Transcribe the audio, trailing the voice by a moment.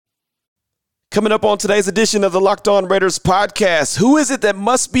Coming up on today's edition of the Locked On Raiders podcast, who is it that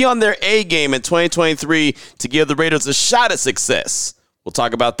must be on their A game in 2023 to give the Raiders a shot at success? We'll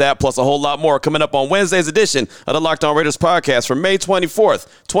talk about that, plus a whole lot more, coming up on Wednesday's edition of the Locked On Raiders podcast for May 24th,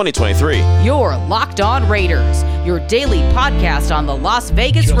 2023. You're Locked On Raiders, your daily podcast on the Las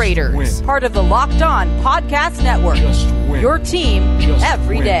Vegas Raiders. Win. Part of the Locked On Podcast Network. Just win. Your team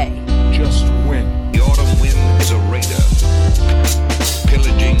every day. Just win. The autumn wind is a raider,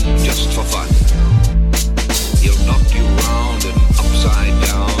 pillaging just for fun. He'll knock you round and upside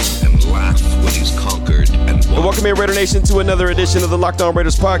down and laugh when he's conquered and won. Welcome here, Raider Nation, to another edition of the Locked On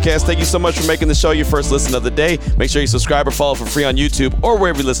Raiders podcast. Thank you so much for making the show your first listen of the day. Make sure you subscribe or follow for free on YouTube or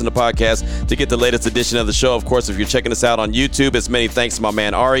wherever you listen to podcasts to get the latest edition of the show. Of course, if you're checking us out on YouTube, it's many thanks to my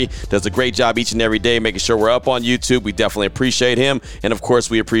man Ari. Does a great job each and every day making sure we're up on YouTube. We definitely appreciate him. And of course,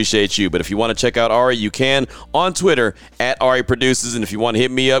 we appreciate you. But if you want to check out Ari, you can on Twitter at Ari Produces. And if you want to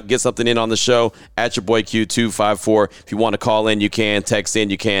hit me up, get something in on the show at your boy Q254. If you want to call in, you can. Text in,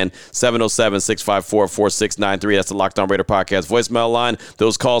 you can. 707-654-4693. That's the Locked On Raider podcast voicemail line.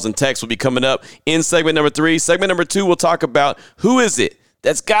 Those calls and texts will be coming up in segment number 3. Segment number 2, we'll talk about who is it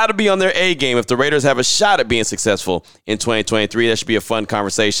that's got to be on their A game if the Raiders have a shot at being successful in 2023. That should be a fun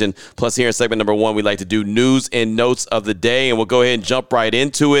conversation. Plus, here in segment number 1, we like to do news and notes of the day, and we'll go ahead and jump right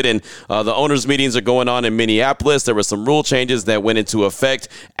into it. And the owners' meetings are going on in Minneapolis. There were some rule changes that went into effect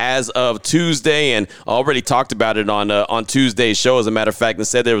as of Tuesday, and I already talked about it on Tuesday's show, as a matter of fact, and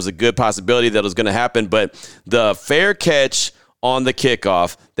said there was a good possibility that it was going to happen. But the fair catch on the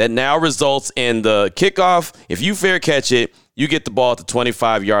kickoff that now results in the kickoff, if you fair catch it, you get the ball at the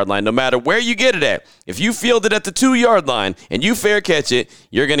 25-yard line, no matter where you get it at. If you field it at the 2-yard line and you fair catch it,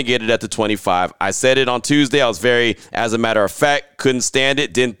 you're going to get it at the 25. I said it on Tuesday. I was as a matter of fact, couldn't stand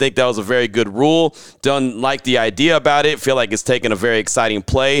it. Didn't think that was a very good rule. Don't like the idea about it. Feel like it's taking a very exciting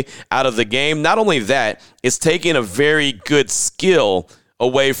play out of the game. Not only that, it's taking a very good skill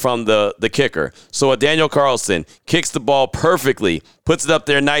away from the kicker. So Daniel Carlson kicks the ball perfectly, puts it up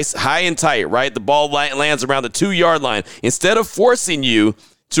there nice, high and tight, right? The ball lands around the 2-yard line. Instead of forcing you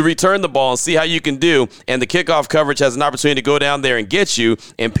to return the ball and see how you can do, and the kickoff coverage has an opportunity to go down there and get you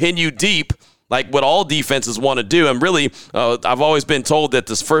and pin you deep, like what all defenses want to do. And really, I've always been told that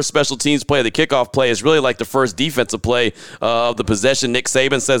this first special teams play, the kickoff play, is really like the first defensive play of the possession. Nick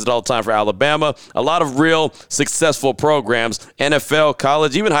Saban says it all the time for Alabama. A lot of real successful programs, NFL,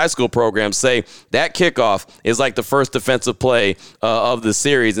 college, even high school programs, say that kickoff is like the first defensive play of the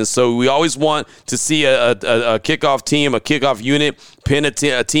series. And so we always want to see a kickoff team, a kickoff unit, pin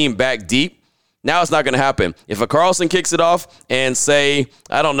a team back deep. Now it's not going to happen. If a Carlson kicks it off and say,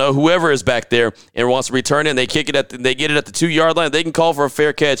 I don't know, whoever is back there and wants to return it and they get it at the 2-yard line, they can call for a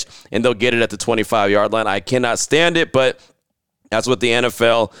fair catch and they'll get it at the 25-yard line. I cannot stand it, but that's what the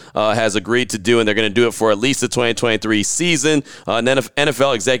NFL has agreed to do, and they're going to do it for at least the 2023 season. And then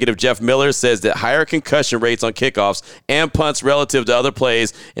NFL executive Jeff Miller says that higher concussion rates on kickoffs and punts relative to other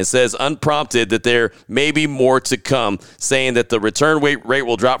plays, and says unprompted that there may be more to come, saying that the return rate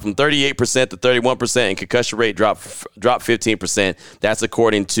will drop from 38% to 31% and concussion rate drop 15%. That's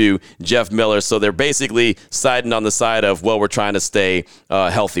according to Jeff Miller. So they're basically siding on the side of, well, we're trying to stay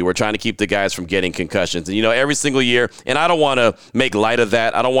healthy. We're trying to keep the guys from getting concussions. And, every single year, and I don't want to make light of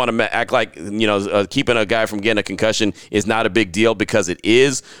that. I don't want to act like, keeping a guy from getting a concussion is not a big deal, because it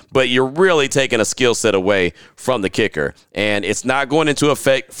is, but you're really taking a skill set away from the kicker. And it's not going into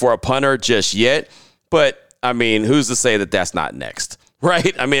effect for a punter just yet, but, who's to say that that's not next?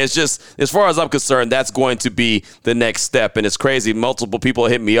 Right? It's just, as far as I'm concerned, that's going to be the next step. And it's crazy. Multiple people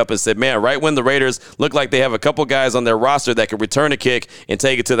hit me up and said, man, right when the Raiders look like they have a couple guys on their roster that can return a kick and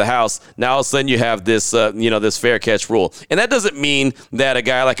take it to the house, now all of a sudden you have this, this fair catch rule. And that doesn't mean that a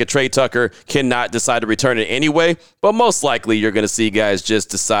guy like a Trey Tucker cannot decide to return it anyway, but most likely you're going to see guys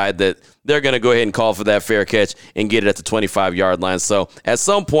just decide that they're going to go ahead and call for that fair catch and get it at the 25-yard line. So at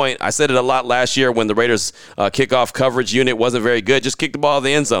some point, I said it a lot last year when the Raiders kickoff coverage unit wasn't very good, just kick the ball out of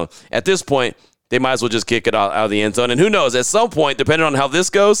the end zone. At this point, they might as well just kick it out of the end zone. And who knows, at some point, depending on how this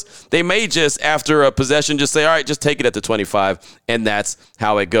goes, they may just, after a possession, just say, all right, just take it at the 25, and that's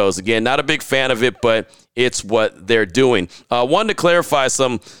how it goes. Again, not a big fan of it, but it's what they're doing. Wanted to clarify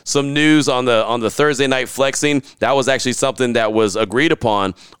some news on the Thursday night flexing. That was actually something that was agreed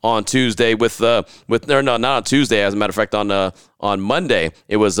upon on Tuesday not on Tuesday, as a matter of fact, on Monday.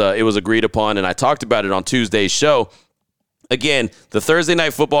 It was agreed upon, and I talked about it on Tuesday's show. Again, the Thursday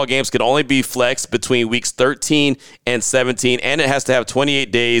night football games can only be flexed between weeks 13 and 17, and it has to have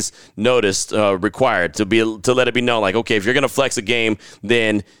 28 days notice required to let it be known, like, okay, if you're going to flex a game,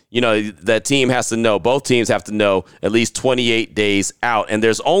 then that team has to know, both teams have to know at least 28 days out. And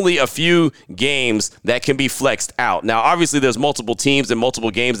there's only a few games that can be flexed out. Now, obviously, there's multiple teams and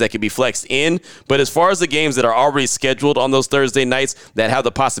multiple games that can be flexed in. But as far as the games that are already scheduled on those Thursday nights that have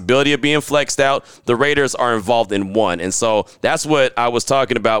the possibility of being flexed out, the Raiders are involved in one. And so that's what I was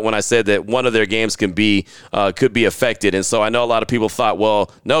talking about when I said that one of their games could be affected. And so I know a lot of people thought,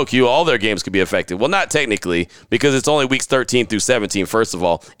 well, no, Q, all their games could be affected. Well, not technically, because it's only weeks 13 through 17, first of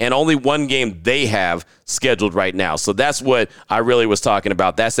all, and only one game they have scheduled right now. So that's what I really was talking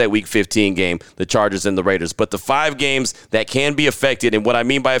about. That's that week 15 game, the Chargers and the Raiders. But the 5 games that can be affected, and what I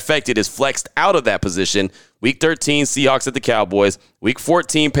mean by affected is flexed out of that position. Week 13, Seahawks at the Cowboys. Week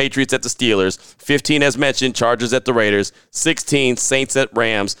 14, Patriots at the Steelers. 15, as mentioned, Chargers at the Raiders. 16, Saints at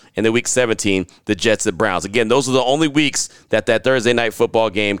Rams. And then week 17, the Jets at Browns. Again, those are the only weeks that Thursday night football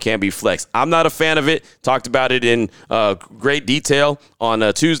game can be flexed. I'm not a fan of it. Talked about it in great detail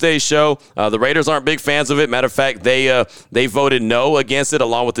on Tuesday's show. The Raiders aren't big fans of it. Matter of fact, they voted no against it,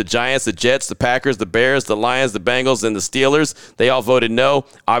 along with the Giants, the Jets, the Packers, the Bears, the Lions, the Bengals, and the Steelers. They all voted no.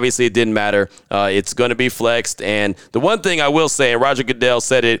 Obviously, it didn't matter. It's going to be flexed. And the one thing I will say, and Roger Goodell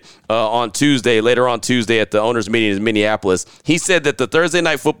said it later on Tuesday at the owners' meeting in Minneapolis, he said that the Thursday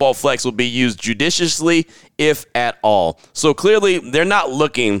night football flex will be used judiciously, if at all. So clearly, they're not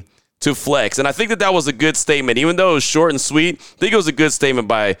looking to flex. And I think that was a good statement. Even though it was short and sweet, I think it was a good statement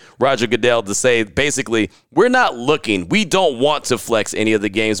by Roger Goodell to say, basically, we're not looking. We don't want to flex any of the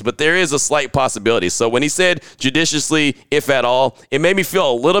games, but there is a slight possibility. So when he said judiciously, if at all, it made me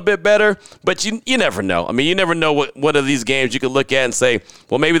feel a little bit better, but you never know. I mean, you never know what of these games you could look at and say,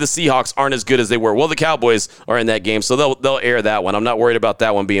 well, maybe the Seahawks aren't as good as they were. Well, the Cowboys are in that game, so they'll air that one. I'm not worried about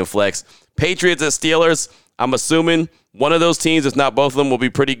that one being flexed. Patriots at Steelers, I'm assuming one of those teams, if not both of them, will be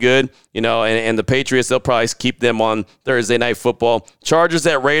pretty good, and the Patriots, they'll probably keep them on Thursday night football. Chargers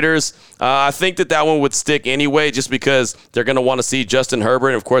at Raiders, I think that one would stick anyway, just because they're going to want to see Justin Herbert.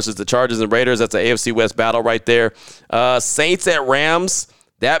 And of course, it's the Chargers and Raiders. That's an AFC West battle right there. Saints at Rams.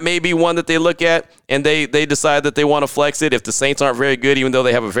 That may be one that they look at and they decide that they want to flex it if the Saints aren't very good, even though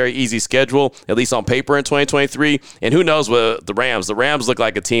they have a very easy schedule, at least on paper in 2023. And who knows with the Rams? The Rams look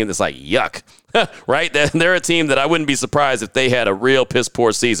like a team that's like, yuck, right? They're a team that I wouldn't be surprised if they had a real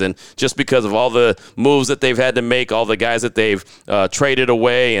piss-poor season just because of all the moves that they've had to make, all the guys that they've traded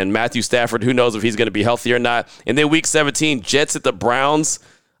away, and Matthew Stafford, who knows if he's going to be healthy or not. And then week 17, Jets at the Browns.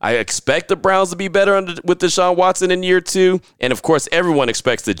 I expect the Browns to be better with Deshaun Watson in year 2. And, of course, everyone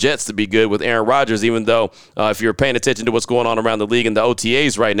expects the Jets to be good with Aaron Rodgers, even though if you're paying attention to what's going on around the league in the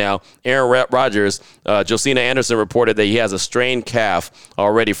OTAs right now, Aaron Rodgers, Josina Anderson reported that he has a strained calf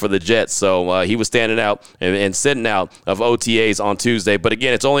already for the Jets. So he was standing out and sitting out of OTAs on Tuesday. But,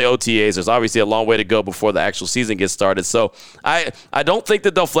 again, it's only OTAs. There's obviously a long way to go before the actual season gets started. So I don't think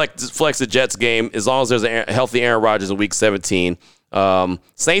that they'll flex the Jets game as long as there's a healthy Aaron Rodgers in week 17.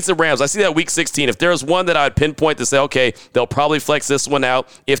 Saints and Rams, I see that week 16. If there's one that I'd pinpoint to say, okay, they'll probably flex this one out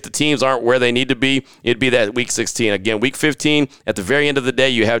if the teams aren't where they need to be, it'd be that week 16. Again, week 15, at the very end of the day,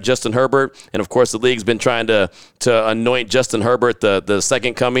 you have Justin Herbert. And, of course, the league's been trying to anoint Justin Herbert the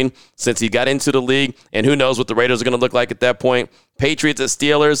second coming since he got into the league. And who knows what the Raiders are going to look like at that point. Patriots at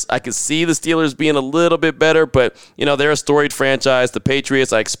Steelers, I could see the Steelers being a little bit better, but, they're a storied franchise. The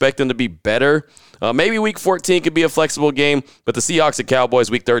Patriots, I expect them to be better. Maybe week 14 could be a flexible game, but the Seahawks and Cowboys,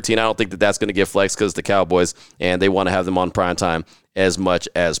 week 13, I don't think that's going to get flexed because the Cowboys, and they want to have them on prime time as much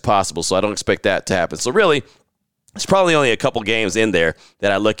as possible. So I don't expect that to happen. So really, there's probably only a couple games in there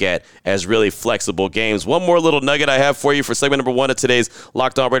that I look at as really flexible games. One more little nugget I have for you for segment number 1 of today's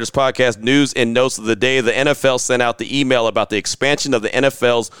Locked On Raiders podcast, news and notes of the day. The NFL sent out the email about the expansion of the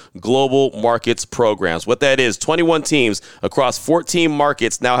NFL's global markets programs. What that is, 21 teams across 14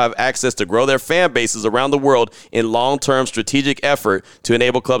 markets now have access to grow their fan bases around the world in long-term strategic effort to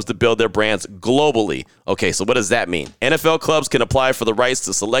enable clubs to build their brands globally. Okay, so what does that mean? NFL clubs can apply for the rights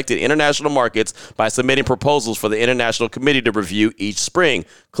to selected international markets by submitting proposals for the International Committee to review each spring.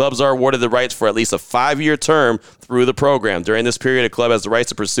 Clubs are awarded the rights for at least a 5-year term through the program. During this period, a club has the rights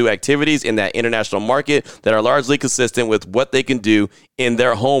to pursue activities in that international market that are largely consistent with what they can do in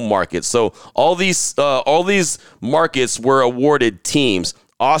their home market. So all these markets were awarded teams: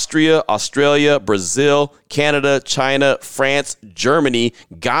 Austria, Australia, Brazil, Canada, China, France, Germany,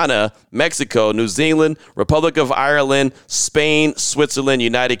 Ghana, Mexico, New Zealand, Republic of Ireland, Spain, Switzerland,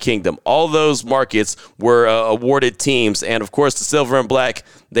 United Kingdom. All those markets were awarded teams. And, of course, the Silver and Black,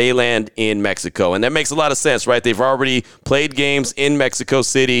 they land in Mexico. And that makes a lot of sense, right? They've already played games in Mexico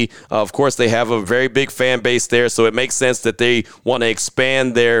City. Of course, they have a very big fan base there, so it makes sense that they want to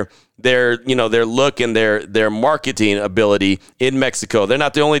expand their their look and their marketing ability in Mexico. They're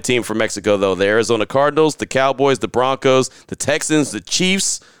not the only team from Mexico, though. The Arizona Cardinals, the Cowboys, the Broncos, the Texans, the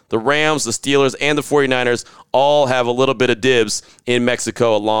Chiefs, the Rams, the Steelers, and the 49ers all have a little bit of dibs in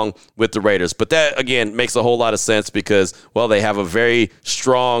Mexico along with the Raiders. But that, again, makes a whole lot of sense because, well, they have a very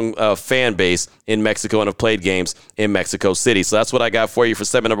strong fan base in Mexico and have played games in Mexico City. So that's what I got for you for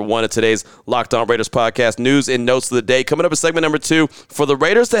segment number 1 of today's Locked On Raiders podcast. News and notes of the day. Coming up in segment number 2, for the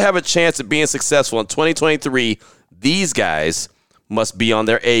Raiders to have a chance at being successful in 2023, these guys must be on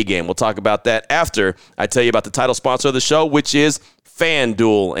their A game. We'll talk about that after I tell you about the title sponsor of the show, which is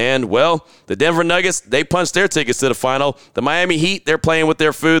FanDuel. And, well, the Denver Nuggets, they punched their tickets to the final. The Miami Heat, they're playing with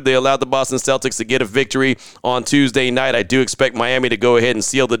their food. They allowed the Boston Celtics to get a victory on Tuesday night. I do expect Miami to go ahead and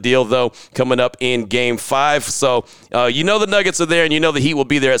seal the deal, though, coming up in Game 5. So, the Nuggets are there, and the Heat will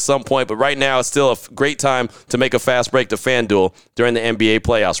be there at some point. But right now, it's still a great time to make a fast break to FanDuel during the NBA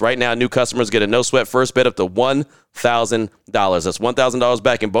playoffs. Right now, new customers get a no-sweat first bet up to $1,000. That's $1,000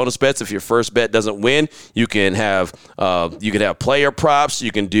 back in bonus bets. If your first bet doesn't win, you can have player props.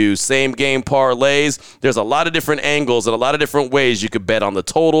 You can do same game parlays. There's a lot of different angles and a lot of different ways you could bet on the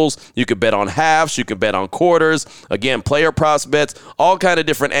totals. You could bet on halves. You can bet on quarters. Again, player props bets, all kind of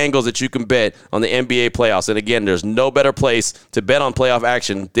different angles that you can bet on the NBA playoffs. And again, there's no better place to bet on playoff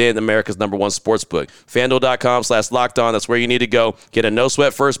action than America's #1 sportsbook. FanDuel.com/lockedon. That's where you need to go. Get a no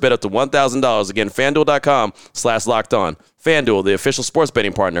sweat first bet up to $1,000. Again, FanDuel.com/lockedon. FanDuel, the official sports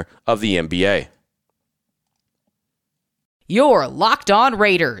betting partner of the NBA. Your Locked On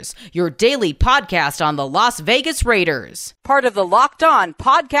Raiders, your daily podcast on the Las Vegas Raiders. Part of the Locked On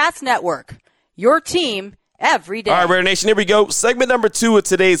Podcast Network, your team every day. All right, Raider Nation, here we go. Segment number 2 of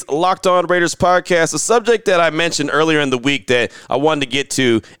today's Locked On Raiders podcast, a subject that I mentioned earlier in the week that I wanted to get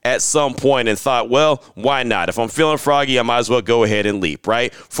to at some point and thought, well, why not? If I'm feeling froggy, I might as well go ahead and leap,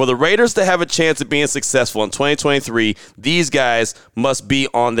 right? For the Raiders to have a chance of being successful in 2023, these guys must be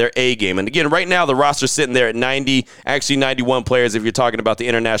on their A game. And again, right now, the roster's sitting there at 90, actually 91 players if you're talking about the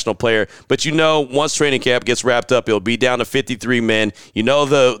international player. But once training camp gets wrapped up, it'll be down to 53 men.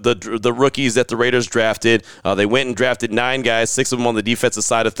 The rookies that the Raiders drafted. They went and drafted 9 guys, 6 of them on the defensive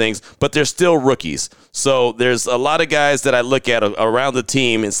side of things, but they're still rookies. So there's a lot of guys that I look at around the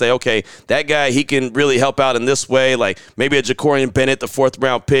team and say, okay, that guy, he can really help out in this way. Like maybe a Jacorian Bennett, the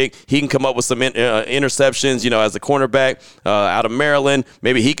 4th-round pick, he can come up with some interceptions, as a cornerback out of Maryland.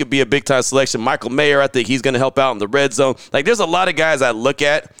 Maybe he could be a big-time selection. Michael Mayer, I think he's going to help out in the red zone. Like there's a lot of guys I look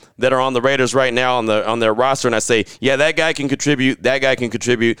at that are on the Raiders right now on their roster, and I say, yeah, that guy can contribute, that guy can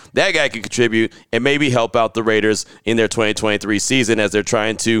contribute, that guy can contribute, and maybe help out the Raiders in their 2023 season as they're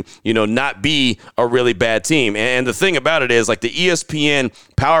trying to, not be a really bad team. And the thing about it is, like the ESPN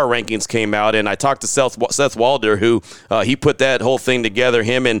power rankings came out, and I talked to Seth Walder, who he put that whole thing together.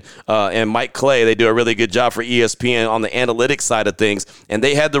 Him and Mike Clay, they do a really good job for ESPN on the analytics side of things, and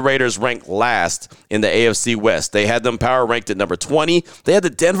they had the Raiders ranked last in the AFC West. They had them power ranked at number 20. They had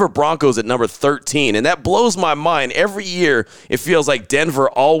the Denver Broncos at number 13, and that blows my mind. Every year, it feels like Denver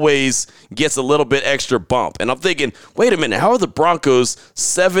always gets a little bit extra bump, and I'm thinking, wait a minute, how are the Broncos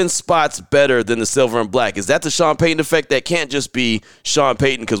 7 spots better than the Silver and Black? Is that the Sean Payton effect? That can't just be Sean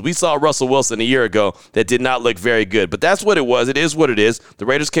Payton, because we saw Russell Wilson a year ago that did not look very good, but that's what it was. It is what it is. The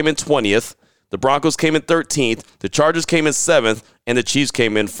Raiders came in 20th. The Broncos came in 13th, the Chargers came in 7th, and the Chiefs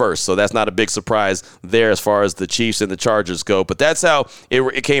came in 1st. So that's not a big surprise there as far as the Chiefs and the Chargers go. But that's how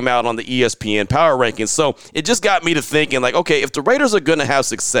it came out on the ESPN power rankings. So it just got me to thinking, like, okay, if the Raiders are going to have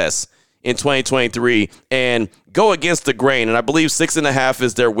success in 2023 and go against the grain, and I believe 6.5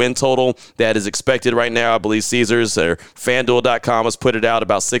 is their win total that is expected right now. I believe Caesars or FanDuel.com has put it out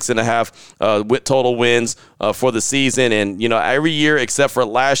about 6.5 total wins for the season, and every year except for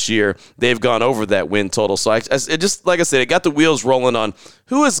last year they've gone over that win total. So it just, like I said, it got the wheels rolling on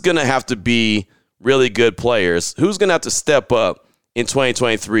who is going to have to be really good players, who's going to have to step up in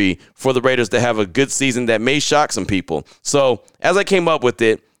 2023 for the Raiders to have a good season that may shock some people. So as I came up with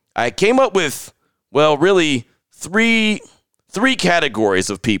it, I came up with, well, really three categories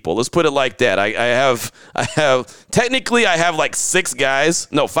of people. Let's put it like that. I have technically I have like 5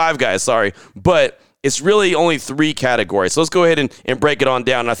 guys, sorry, but it's really only 3 categories. So let's go ahead and break it on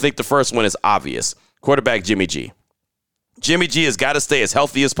down. And I think the first one is obvious. Quarterback Jimmy G. Jimmy G has got to stay as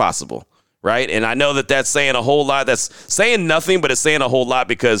healthy as possible, right? And I know that that's saying a whole lot. That's saying nothing, but it's saying a whole lot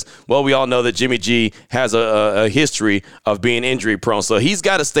because, well, we all know that Jimmy G has a history of being injury prone. So he's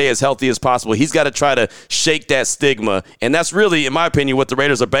got to stay as healthy as possible. He's got to try to shake that stigma. And that's really, in my opinion, what the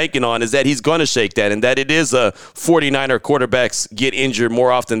Raiders are banking on is that he's going to shake that and that it is a 49er quarterbacks get injured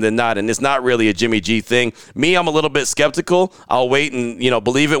more often than not. And it's not really a Jimmy G thing. Me, I'm a little bit skeptical. I'll wait and,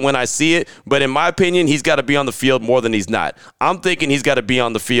 believe it when I see it. But in my opinion, he's got to be on the field more than he's not. I'm thinking he's got to be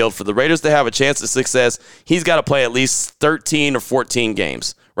on the field for the Raiders to have a chance of success. He's got to play at least 13 or 14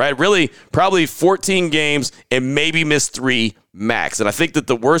 games, right? Really, probably 14 games and maybe miss 3 max. And I think that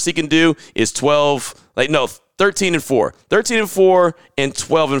the worst he can do is 13 and 4 and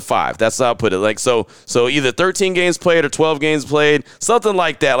 12 and 5. That's how I put it. So either 13 games played or 12 games played, something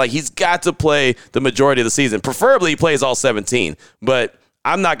like that. He's got to play the majority of the season. Preferably he plays all 17, but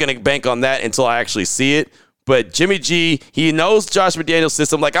I'm not going to bank on that until I actually see it. But Jimmy G, he knows Josh McDaniels'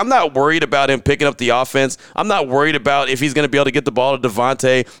 system. I'm not worried about him picking up the offense. I'm not worried about if he's going to be able to get the ball to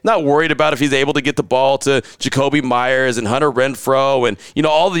Devontae. I'm not worried about if he's able to get the ball to Jacoby Myers and Hunter Renfrow and,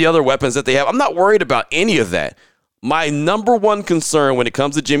 all the other weapons that they have. I'm not worried about any of that. My number one concern when it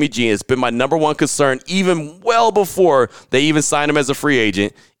comes to Jimmy G, it's been my number one concern even well before they even signed him as a free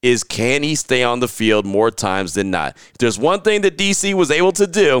agent, is can he stay on the field more times than not? If there's one thing that DC was able to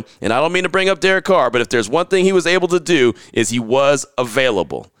do, and I don't mean to bring up Derek Carr, but if there's one thing he was able to do is he was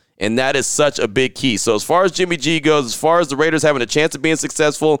available. And that is such a big key. So as far as Jimmy G goes, as far as the Raiders having a chance of being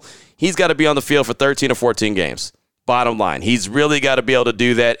successful, he's got to be on the field for 13 or 14 games. Bottom line, he's really got to be able to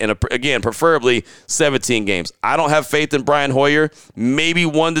do that. And again, preferably 17 games. I don't have faith in Brian Hoyer. Maybe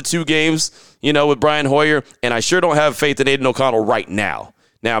 1 to 2 games, with Brian Hoyer. And I sure don't have faith in Aiden O'Connell right now.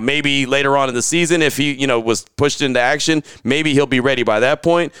 Now, maybe later on in the season, if he, was pushed into action, maybe he'll be ready by that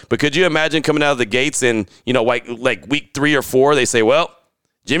point. But could you imagine coming out of the gates and, like week 3 or 4, they say, well,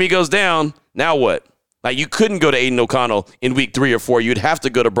 Jimmy goes down. Now what? You couldn't go to Aiden O'Connell in week 3 or 4. You'd have to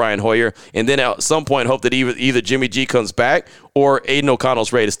go to Brian Hoyer and then at some point hope that either Jimmy G comes back or Aiden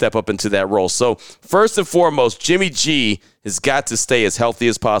O'Connell's ready to step up into that role. So first and foremost, Jimmy G has got to stay as healthy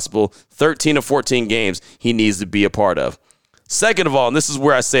as possible. 13 or 14 games he needs to be a part of. Second of all, and this is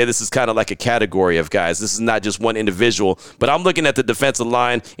where I say this is kind of like a category of guys. This is not just one individual, but I'm looking at the defensive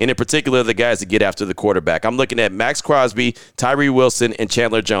line, and in particular, the guys that get after the quarterback. I'm looking at Max Crosby, Tyree Wilson, and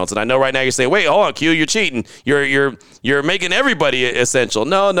Chandler Jones. And I know right now you're saying, wait, hold on, Q, you're cheating. You're making everybody essential.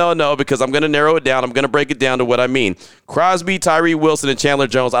 No, because I'm going to narrow it down. I'm going to break it down to what I mean. Crosby, Tyree Wilson, and Chandler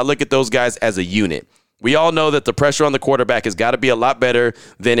Jones, I look at those guys as a unit. We all know that the pressure on the quarterback has got to be a lot better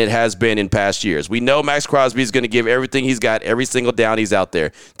than it has been in past years. We know Max Crosby is going to give everything he's got every single down he's out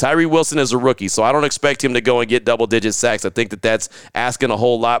there. Tyree Wilson is a rookie, so I don't expect him to go and get double-digit sacks. I think that that's asking a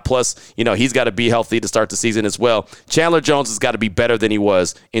whole lot. Plus, he's got to be healthy to start the season as well. Chandler Jones has got to be better than he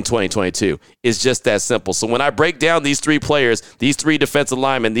was in 2022. It's just that simple. So when I break down these 3 players, these 3 defensive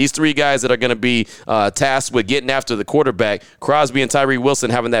linemen, these 3 guys that are going to be tasked with getting after the quarterback, Crosby and Tyree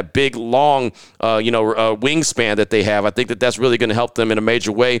Wilson having that big, long, wingspan that they have. I think that that's really going to help them in a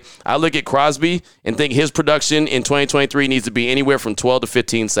major way. I look at Crosby and think his production in 2023 needs to be anywhere from 12 to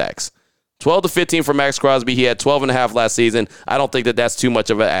 15 sacks. 12 to 15 for Max Crosby. He had 12 and a half last season. I don't think that that's too much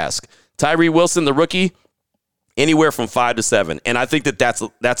of an ask. Tyree Wilson, the rookie, anywhere from 5 to 7. And I think that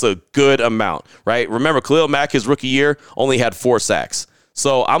that's a good amount, right? Remember, Khalil Mack, his rookie year, only had 4 sacks.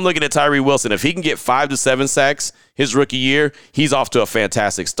 So I'm looking at Tyree Wilson. If he can get 5 to 7 sacks his rookie year, he's off to a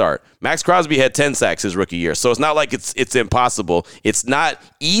fantastic start. Max Crosby had 10 sacks his rookie year. So it's not like it's impossible. It's not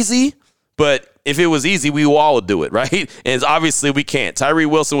easy, but if it was easy, we all would do it, right? And obviously we can't. Tyree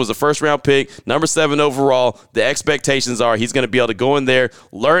Wilson was a first-round pick, number 7 overall. The expectations are he's going to be able to go in there,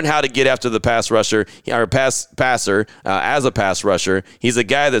 learn how to get after the pass rusher or passer as a pass rusher. He's a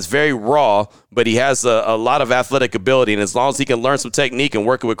guy that's very raw, but he has a lot of athletic ability. And as long as he can learn some technique and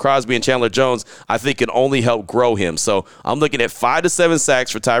working with Crosby and Chandler Jones, I think can only help grow him. So I'm looking at 5 to 7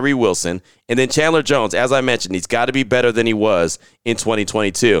 sacks for Tyree Wilson. And then Chandler Jones, as I mentioned, he's got to be better than he was in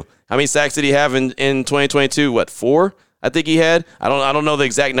 2022. How many sacks did he have in 2022? 4? I think he had. I don't know the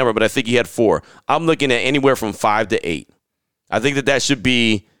exact number, but I think he had 4. I'm looking at anywhere from 5 to 8. I think that should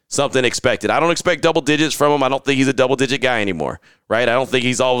be something expected. I don't expect double digits from him. I don't think he's a double-digit guy anymore, right? I don't think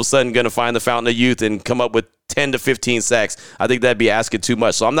he's all of a sudden going to find the fountain of youth and come up with 10 to 15 sacks. I think that'd be asking too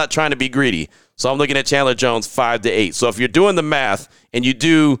much. So I'm not trying to be greedy. So I'm looking at Chandler Jones 5 to 8. So if you're doing the math and you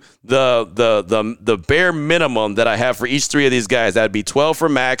do the bare minimum that I have for each 3 of these guys, that'd be 12 for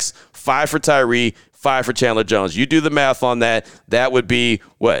Max, 5 for Tyree, 5 for Chandler Jones. You do the math on that. That would be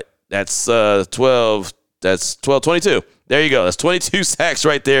what? That's 12. That's 12, 22. There you go. That's 22 sacks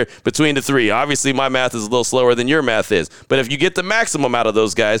right there between the three. Obviously, my math is a little slower than your math is. But if you get the maximum out of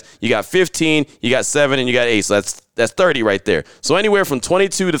those guys, you got 15, you got 7, and you got 8. So that's 30 right there. So anywhere from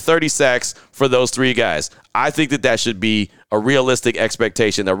 22 to 30 sacks for those three guys. I think that should be a realistic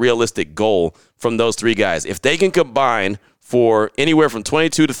expectation, a realistic goal from those three guys. If they can combine for anywhere from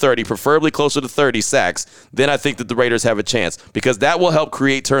 22 to 30, preferably closer to 30 sacks, then I think that the Raiders have a chance, because that will help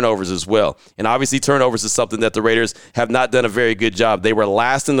create turnovers as well. And obviously turnovers is something that the Raiders have not done a very good job. They were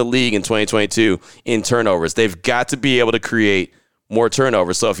last in the league in 2022 in turnovers. They've got to be able to create more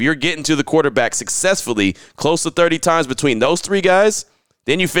turnovers. So if you're getting to the quarterback successfully close to 30 times between those three guys,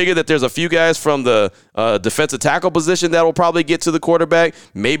 then you figure that there's a few guys from the defensive tackle position that will probably get to the quarterback.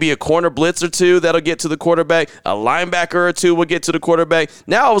 Maybe a corner blitz or two that'll get to the quarterback. A linebacker or two will get to the quarterback.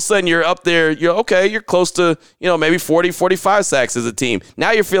 Now all of a sudden you're up there. You're close to, maybe 40, 45 sacks as a team.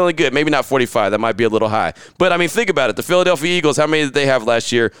 Now you're feeling good. Maybe not 45. That might be a little high. But, I mean, think about it. The Philadelphia Eagles, how many did they have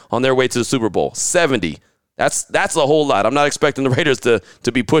last year on their way to the Super Bowl? 70. That's a whole lot. I'm not expecting the Raiders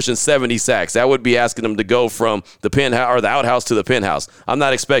to be pushing 70 sacks. That would be asking them to go from the penthouse or the outhouse to the penthouse. I'm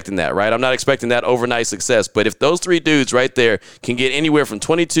not expecting that, right? I'm not expecting that overnight success. But if those three dudes right there can get anywhere from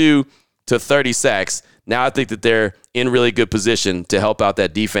 22 to 30 sacks, now I think that they're in really good position to help out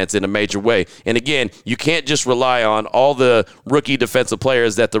that defense in a major way. And again, you can't just rely on all the rookie defensive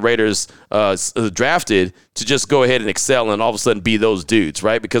players that the Raiders drafted to just go ahead and excel and all of a sudden be those dudes,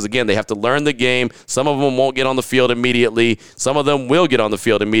 right? Because again, they have to learn the game. Some of them won't get on the field immediately. Some of them will get on the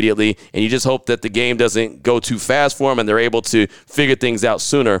field immediately. And you just hope that the game doesn't go too fast for them and they're able to figure things out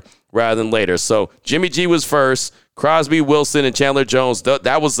sooner rather than later. So Jimmy G was first. Crosby, Wilson, and Chandler Jones,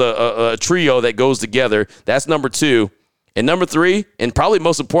 that was a trio that goes together. That's number 2. And number 3, and probably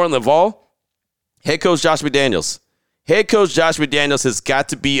most important of all, head coach Josh McDaniels. Head coach Josh McDaniels has got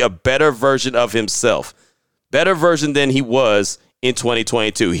to be a better version of himself, better version than he was in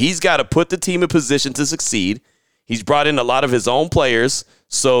 2022. He's got to put the team in position to succeed. He's brought in a lot of his own players,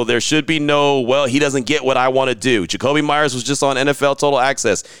 so there should be he doesn't get what I want to do. Jacoby Myers was just on NFL Total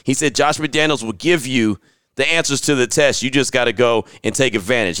Access. He said Josh McDaniels will give you the answers to the test. You just got to go and take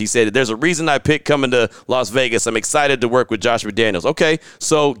advantage. He said, there's a reason I picked coming to Las Vegas. I'm excited to work with Josh McDaniels. Okay,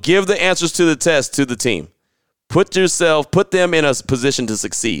 so give the answers to the test to the team. Put them in a position to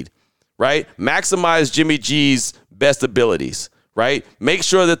succeed, right? Maximize Jimmy G's best abilities, right? Make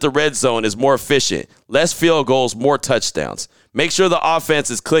sure that the red zone is more efficient, less field goals, more touchdowns. Make sure the offense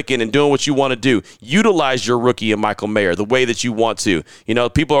is clicking and doing what you want to do. Utilize your rookie and Michael Mayer the way that you want to.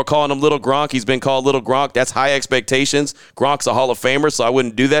 People are calling him Little Gronk. He's been called Little Gronk. That's high expectations. Gronk's a Hall of Famer, so I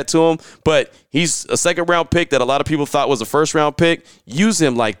wouldn't do that to him. But he's a second-round pick that a lot of people thought was a first-round pick. Use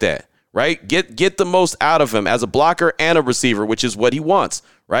him like that, right? Get the most out of him as a blocker and a receiver, which is what he wants,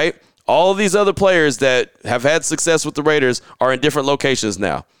 right? All of these other players that have had success with the Raiders are in different locations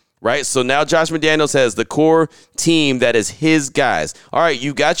now. Right? So now Josh McDaniels has the core team that is his guys. All right,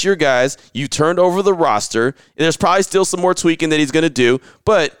 you got your guys. You turned over the roster. There's probably still some more tweaking that he's going to do.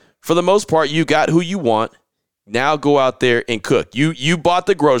 But for the most part, you got who you want. Now go out there and cook. You bought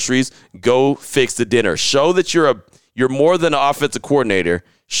the groceries. Go fix the dinner. Show that you're more than an offensive coordinator.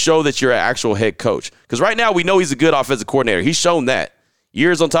 Show that you're an actual head coach. Because right now we know he's a good offensive coordinator. He's shown that.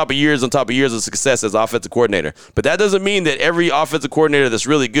 Years on top of years on top of years of success as offensive coordinator. But that doesn't mean that every offensive coordinator that's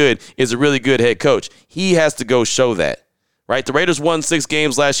really good is a really good head coach. He has to go show that, right? The Raiders won 6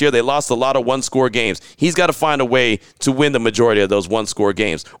 games last year. They lost a lot of one-score games. He's got to find a way to win the majority of those one-score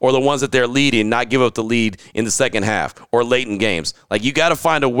games, or the ones that they're leading, not give up the lead in the second half or late in games. Like, you got to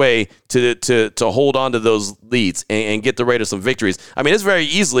find a way to hold on to those leads and get the Raiders some victories. I mean, it's very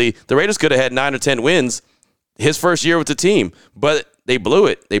easily, the Raiders could have had 9 or 10 wins his first year with the team, but they blew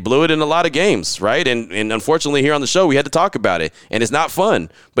it. They blew it in a lot of games, right? And unfortunately here on the show, we had to talk about it. And it's not fun,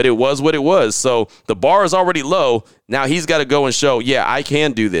 but it was what it was. So the bar is already low. Now he's got to go and show, I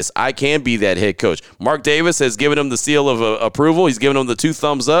can do this. I can be that head coach. Mark Davis has given him the seal of approval. He's given him the 2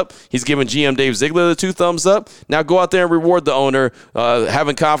 thumbs up. He's given GM Dave Ziegler the 2 thumbs up. Now go out there and reward the owner,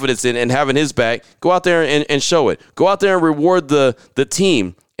 having confidence in and having his back. Go out there and show it. Go out there and reward the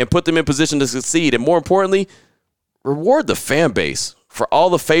team and put them in position to succeed. And more importantly, reward the fan base for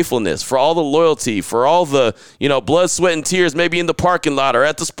all the faithfulness, for all the loyalty, for all the, blood, sweat, and tears, maybe in the parking lot or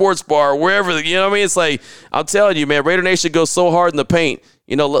at the sports bar or wherever. You know what I mean? It's like, I'm telling you, man, Raider Nation goes so hard in the paint.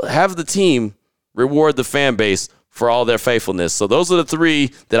 Have the team reward the fan base for all their faithfulness. So those are the 3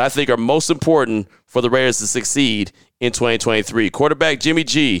 that I think are most important for the Raiders to succeed in 2023. Quarterback Jimmy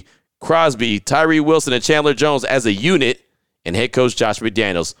G, Crosby, Tyree Wilson, and Chandler Jones as a unit and head coach Josh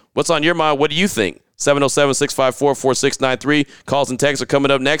McDaniels. What's on your mind? What do you think? 707-654-4693. Calls and texts are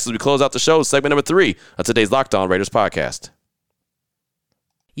coming up next as we close out the show. Segment number 3 of today's Locked On Raiders podcast.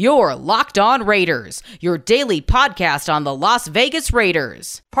 Your Locked On Raiders, your daily podcast on the Las Vegas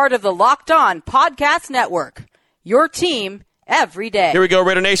Raiders. Part of the Locked On Podcast Network, your team every day. Here we go,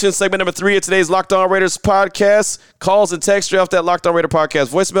 Raider Nation. Segment number 3 of today's Locked On Raiders podcast. Calls and text straight off that Locked On Raider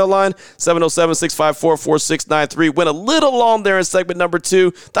podcast voicemail line, 707-654-4693. Went a little long there in segment number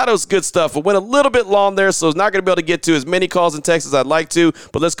 2. Thought it was good stuff, but went a little bit long there, so it's not going to be able to get to as many calls and texts as I'd like to,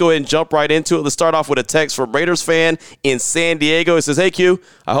 but let's go ahead and jump right into it. Let's start off with a text from Raiders fan in San Diego. It says, "Hey, Q,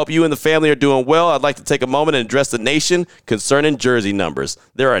 I hope you and the family are doing well. I'd like to take a moment and address the nation concerning jersey numbers.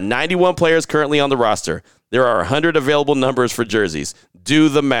 There are 91 players currently on the roster. There are 100 available numbers for jerseys. Do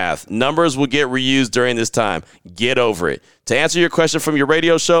the math. Numbers will get reused during this time. Get over it. To answer your question from your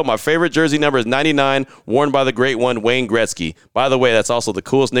radio show, my favorite jersey number is 99, worn by the great one, Wayne Gretzky. By the way, that's also the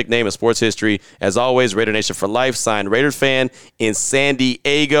coolest nickname in sports history. As always, Raider Nation for life, signed Raiders fan in San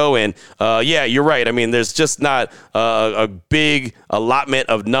Diego." And yeah, you're right. I mean, there's just not a big allotment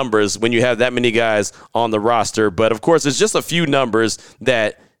of numbers when you have that many guys on the roster. But of course, it's just a few numbers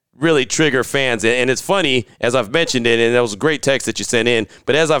that really trigger fans. And it's funny, as I've mentioned it, and that was a great text that you sent in,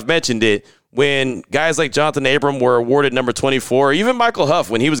 but as I've mentioned it, when guys like Jonathan Abram were awarded number 24, even Michael Huff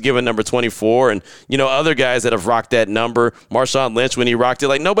when he was given number 24, and, you know, other guys that have rocked that number, Marshawn Lynch when he rocked it,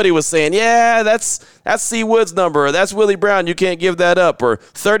 like nobody was saying, yeah, that's C. Wood's number, or that's Willie Brown, you can't give that up, or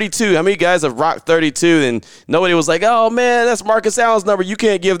 32. How many guys have rocked 32? And nobody was like, oh, man, that's Marcus Allen's number, you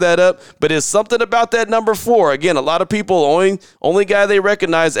can't give that up. But it's something about that number 4. Again, a lot of people, only guy they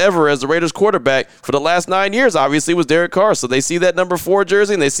recognize ever as the Raiders quarterback for the last 9 years, obviously, was Derek Carr. So they see that number 4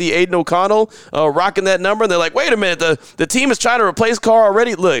 jersey, and they see Aiden O'Connell rocking that number, and they're like, wait a minute, the team is trying to replace Carr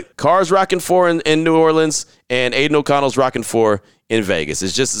already. Look, Carr's rocking 4 in New Orleans, and Aiden O'Connell's rocking 4 in Vegas.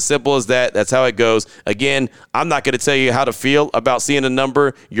 It's just as simple as that. That's how it goes. Again, I'm not going to tell you how to feel about seeing a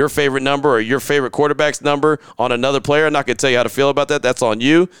number, your favorite number or your favorite quarterback's number on another player. I'm not going to tell you how to feel about that. That's on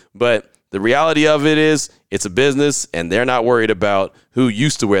you. But the reality of it is it's a business, and they're not worried about who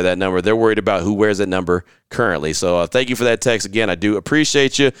used to wear that number. They're worried about who wears that number currently. So thank you for that text. Again, I do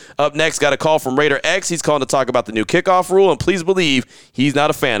appreciate you. Up next, got a call from Raider X. He's calling to talk about the new kickoff rule, and please believe he's not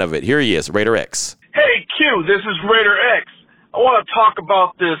a fan of it. Here he is, Raider X. Hey, Q, this is Raider X. I want to talk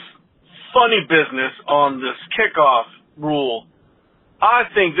about this funny business on this kickoff rule. I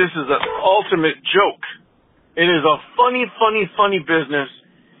think this is an ultimate joke. It is a funny business.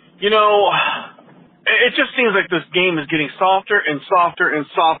 You know, it just seems like this game is getting softer and softer and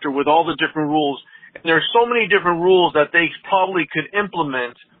softer with all the different rules. And there are so many different rules that they probably could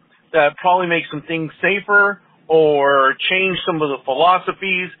implement that probably make some things safer or change some of the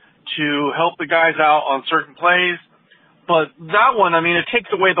philosophies to help the guys out on certain plays. But that one, I mean, it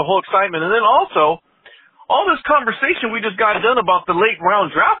takes away the whole excitement. And then also, all this conversation we just got done about the late round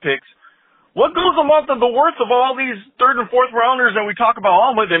draft picks, what goes along with the worth of all these 3rd and 4th rounders that we talk about?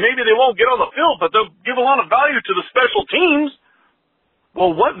 Oh, maybe they won't get on the field, but they'll give a lot of value to the special teams.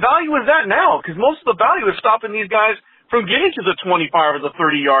 Well, what value is that now? Because most of the value is stopping these guys from getting to the 25 or the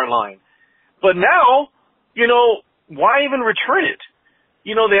 30-yard line. But now, you know, why even return it?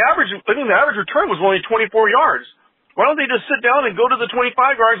 You know, I think the average return was only 24 yards. Why don't they just sit down and go to the 25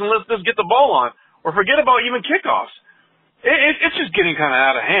 yards and let's just get the ball on? Or forget about even kickoffs. It's just getting kind of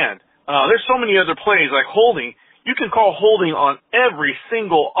out of hand. There's so many other plays like holding. You can call holding on every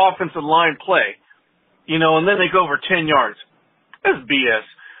single offensive line play, you know, and then they go over 10 yards. That's BS.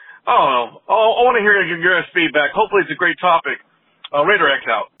 I don't know. I want to hear your guys' feedback. Hopefully it's a great topic. Raider X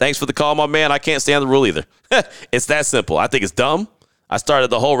out. Thanks for the call, my man. I can't stand the rule either. It's that simple. I think it's dumb. I started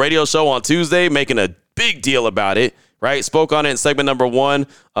the whole radio show on Tuesday making a big deal about it, right? Spoke on it in segment number 1.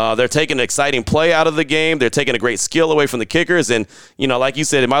 They're taking an exciting play out of the game. They're taking a great skill away from the kickers. And, you know, like you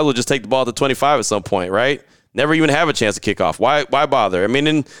said, they might as well just take the ball to 25 at some point, right? Never even have a chance to kick off. Why bother? I mean,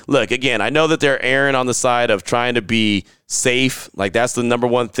 and look, again, I know that they're erring on the side of trying to be safe. Like, that's the number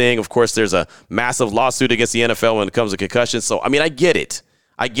one thing. Of course, there's a massive lawsuit against the NFL when it comes to concussions. So, I mean, I get it.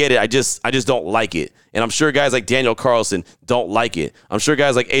 I just don't like it. And I'm sure guys like Daniel Carlson don't like it. I'm sure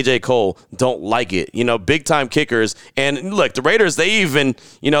guys like A.J. Cole don't like it. You know, big-time kickers. And, look, the Raiders, they even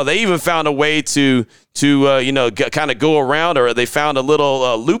found a way to kind of go around, or they found a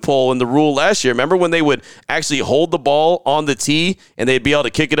little loophole in the rule last year. Remember when they would actually hold the ball on the tee and they'd be able to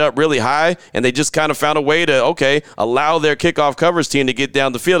kick it up really high, and they just kind of found a way to, allow their kickoff coverage team to get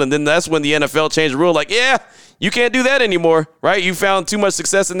down the field. And then that's when the NFL changed the rule. Like, yeah, you can't do that anymore, right? You found too much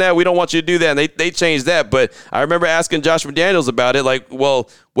success in that. We don't want you to do that. And they changed that. But I remember asking Josh McDaniels about it, like, well,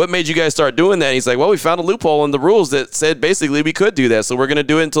 what made you guys start doing that? And he's like, well, we found a loophole in the rules that said basically we could do that. So we're going to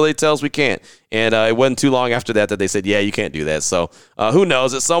do it until they tell us we can't. And it wasn't too long after that they said, yeah, you can't do that. So who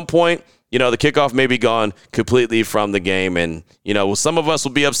knows? At some point, the kickoff may be gone completely from the game. And, some of us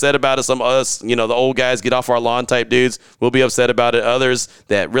will be upset about it. Some of us, the old guys get off our lawn type dudes will be upset about it. Others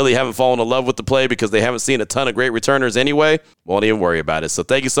that really haven't fallen in love with the play because they haven't seen a ton of great returners anyway, won't even worry about it. So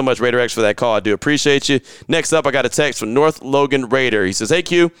thank you so much, Raider X, for that call. I do appreciate you. Next up, I got a text from North Logan Raider. He says, hey,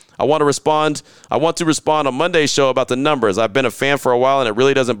 Q, I want to respond on Monday's show about the numbers. I've been a fan for a while, and it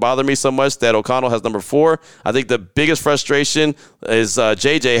really doesn't bother me so much that O'Connell has number 4. I think the biggest frustration is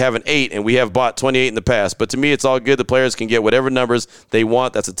JJ having 8, and we have bought 28 in the past. But to me, it's all good. The players can get whatever numbers they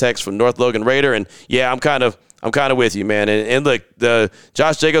want. That's a text from North Logan Raider. And yeah, I'm kind of with you, man. And look, the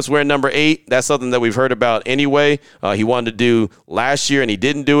Josh Jacobs wearing number 8, that's something that we've heard about anyway. He wanted to do last year, and he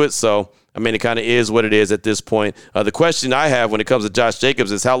didn't do it. So, it kind of is what it is at this point. The question I have when it comes to Josh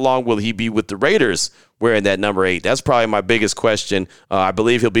Jacobs is how long will he be with the Raiders wearing that number 8? That's probably my biggest question. I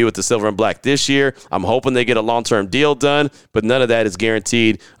believe he'll be with the silver and black this year. I'm hoping they get a long-term deal done, but none of that is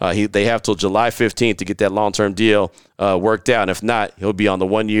guaranteed. They have till July 15th to get that long-term deal worked out. And if not, he'll be on the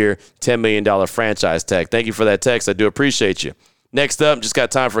 1-year, $10 million franchise tag. Thank you for that text. I do appreciate you. Next up, just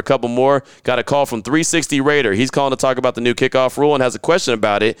got time for a couple more. Got a call from 360 Raider. He's calling to talk about the new kickoff rule and has a question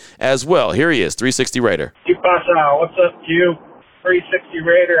about it as well. Here he is, 360 Raider. What's up, Q? 360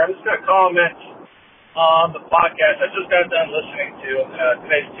 Raider. I'm just going to comment on the podcast I just got done listening to.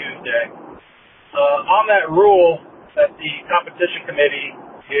 Today's Tuesday. On that rule that the competition committee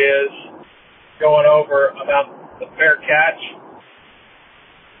is going over about the fair catch,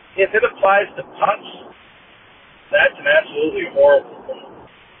 if it applies to punts, that's an absolutely horrible rule.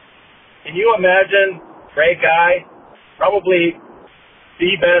 Can you imagine Ray Guy, probably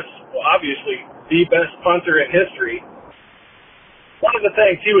obviously the best punter in history? One of the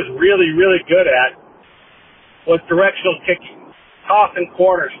things he was really, really good at was directional kicking, toss and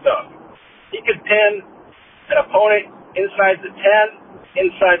corner stuff. He could pin an opponent inside the 10,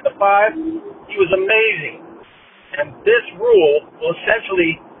 inside the 5. He was amazing. And this rule will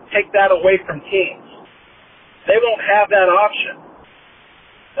essentially take that away from teams. They won't have that option.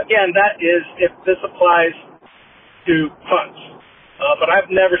 Again, that is if this applies to punts. But I've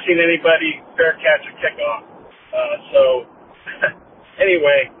never seen anybody fair catch a kickoff.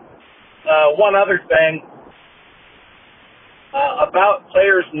 Anyway, one other thing about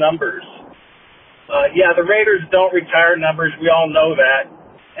players' numbers. The Raiders don't retire numbers. We all know that.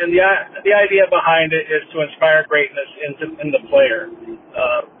 And the idea behind it is to inspire greatness in the player.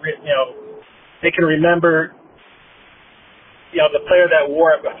 They can remember the player that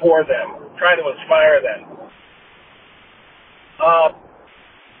wore it before them, try to inspire them.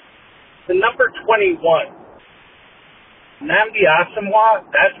 The number 21, Nnamdi Asomugha,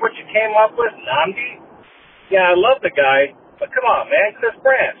 that's what you came up with, Nnamdi? Yeah, I love the guy, but come on, man, Cliff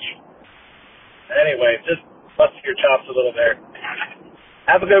Branch. Anyway, just busted your chops a little there.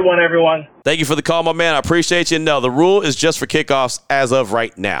 Have a good one, everyone. Thank you for the call, my man. I appreciate you. No, the rule is just for kickoffs as of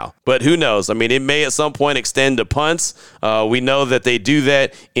right now. But who knows? It may at some point extend to punts. We know that they do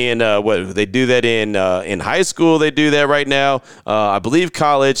that in high school. They do that right now. I believe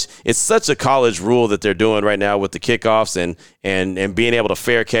college. It's such a college rule that they're doing right now with the kickoffs and being able to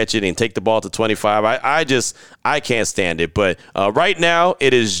fair catch it and take the ball to 25. I can't stand it. But right now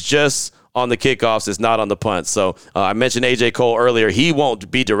it is just on the kickoffs. It's not on the punts. So I mentioned A.J. Cole earlier. He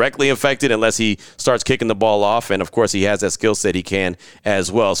won't be directly affected unless he starts kicking the ball off. And, of course, he has that skill set he can as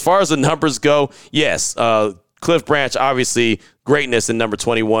well. As far as the numbers go, yes, Cliff Branch, obviously, greatness in number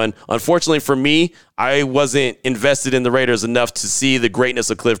 21. Unfortunately for me, I wasn't invested in the Raiders enough to see the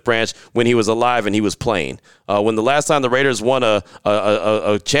greatness of Cliff Branch when he was alive and he was playing. When the last time the Raiders won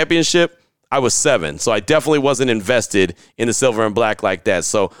a championship, I was 7, so I definitely wasn't invested in the silver and black like that.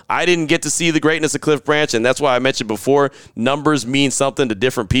 So I didn't get to see the greatness of Cliff Branch, and that's why I mentioned before, numbers mean something to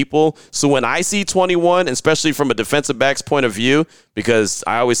different people. So when I see 21, especially from a defensive back's point of view, because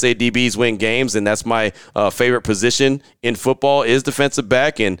I always say DBs win games, and that's my favorite position in football is defensive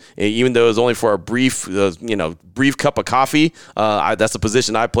back. And even though it was only for a brief cup of coffee, that's the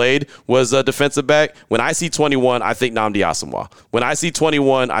position I played was defensive back. When I see 21, I think Nnamdi Asomugha. When I see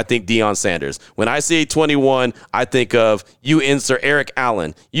 21, I think Deion Sanders. Commanders. When I see 21, I think of you insert Eric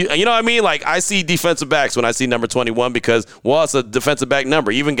Allen. You know what I mean? Like, I see defensive backs when I see number 21 because, well, it's a defensive back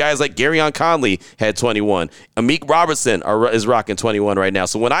number. Even guys like Garyon Conley had 21. Amik Robertson is rocking 21 right now.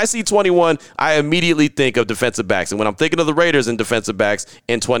 So when I see 21, I immediately think of defensive backs. And when I'm thinking of the Raiders and defensive backs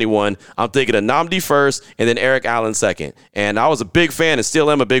in 21, I'm thinking of Nnamdi first and then Eric Allen second. And I was a big fan and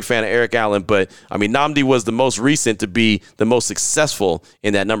still am a big fan of Eric Allen, but I mean, Nnamdi was the most recent to be the most successful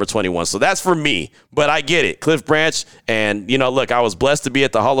in that number 21. So that's for me, but I get it. Cliff Branch, and, you know, look, I was blessed to be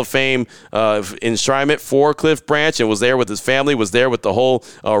at the Hall of Fame enshrinement for Cliff Branch and was there with his family, was there with the whole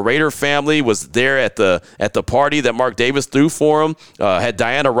Raider family, was there at the party that Mark Davis threw for him, had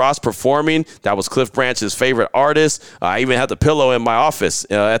Diana Ross performing. That was Cliff Branch's favorite artist. I even had the pillow in my office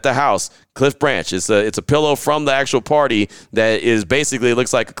at the house. Cliff Branch. It's a pillow from the actual party that is basically, it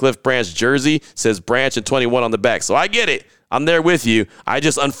looks like a Cliff Branch jersey, says Branch and 21 on the back. So I get it. I'm there with you. I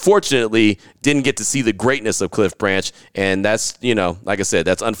just unfortunately didn't get to see the greatness of Cliff Branch. And that's, you know, like I said,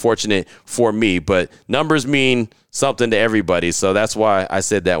 that's unfortunate for me. But numbers mean something to everybody. So that's why I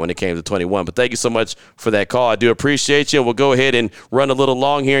said that when it came to 21. But thank you so much for that call. I do appreciate you. We'll go ahead and run a little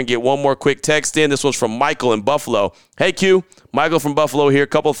long here and get one more quick text in. This one's from Michael in Buffalo. Hey, Q. Michael from Buffalo here.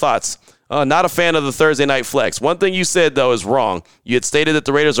 Couple thoughts. Not a fan of the Thursday night flex. One thing you said, though, is wrong. You had stated that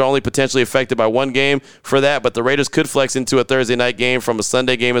the Raiders are only potentially affected by one game for that, but the Raiders could flex into a Thursday night game from a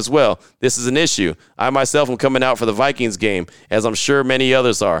Sunday game as well. This is an issue. I myself am coming out for the Vikings game, as I'm sure many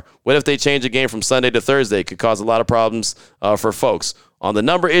others are. What if they change a game from Sunday to Thursday? It could cause a lot of problems for folks. On the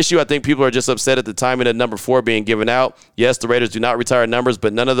number issue, I think people are just upset at the timing of number 4 being given out. Yes, the Raiders do not retire numbers,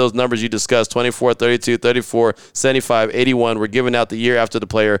 but none of those numbers you discussed, 24, 32, 34, 75, 81, were given out the year after the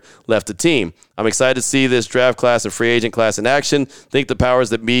player left the team. I'm excited to see this draft class and free agent class in action. Think the powers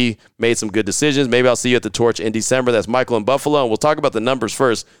that be made some good decisions. Maybe I'll see you at the Torch in December. That's Michael in Buffalo, and we'll talk about the numbers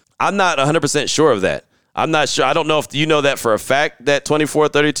first. I'm not 100% sure of that. I'm not sure. I don't know if you know that for a fact that 24,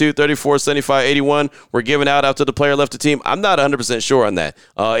 32, 34, 75, 81 were given out after the player left the team. I'm not 100% sure on that.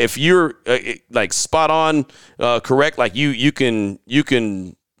 If you're like spot on correct, like you can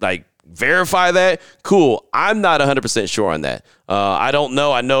like verify that, cool. I'm not 100% sure on that. I don't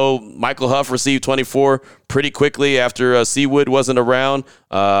know. I know Michael Huff received 24 pretty quickly after Seawood wasn't around.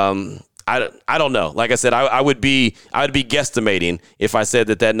 I don't know. Like I said, I would be guesstimating if I said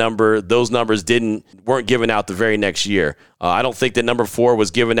those numbers weren't given out the very next year. I don't think that number 4 was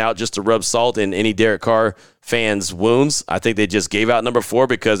given out just to rub salt in any Derek Carr fans' wounds. I think they just gave out number 4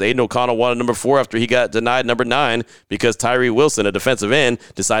 because Aiden O'Connell wanted number 4 after he got denied number 9 because Tyree Wilson, a defensive end,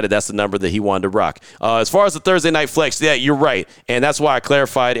 decided that's the number that he wanted to rock. As far as the Thursday night flex, yeah, you're right, and that's why I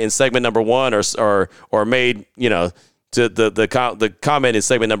clarified in segment number 1 or made, you know, to the comment in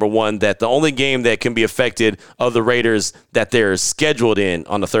segment number 1 that the only game that can be affected of the Raiders that they're scheduled in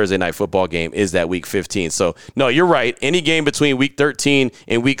on the Thursday night football game is that week 15. So, no, you're right. Any game between week 13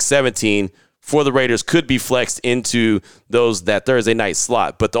 and week 17 for the Raiders could be flexed into that Thursday night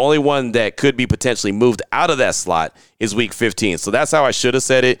slot. But the only one that could be potentially moved out of that slot is week 15. So that's how I should have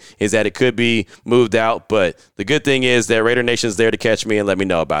said it, is that it could be moved out. But the good thing is that Raider Nation is there to catch me and let me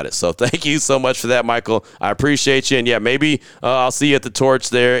know about it. So thank you so much for that, Michael. I appreciate you. And yeah, maybe I'll see you at the Torch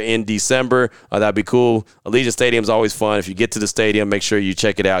there in December. That'd be cool. Allegiant Stadium is always fun. If you get to the stadium, make sure you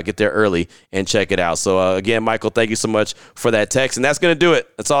check it out. Get there early and check it out. So again, Michael, thank you so much for that text. And that's going to do it.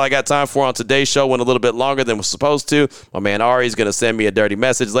 That's all I got time for on today's show. Went a little bit longer than we're supposed to. My man Ari is going to send me a dirty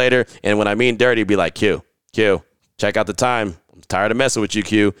message later. And when I mean dirty, be like, Q, check out the time. I'm tired of messing with you,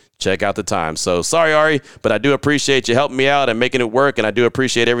 Q. Check out the time. So sorry, Ari, but I do appreciate you helping me out and making it work. And I do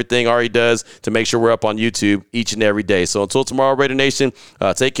appreciate everything Ari does to make sure we're up on YouTube each and every day. So until tomorrow, Raider Nation,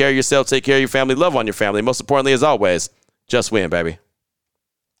 take care of yourself, take care of your family, love on your family. Most importantly, as always, just win, baby.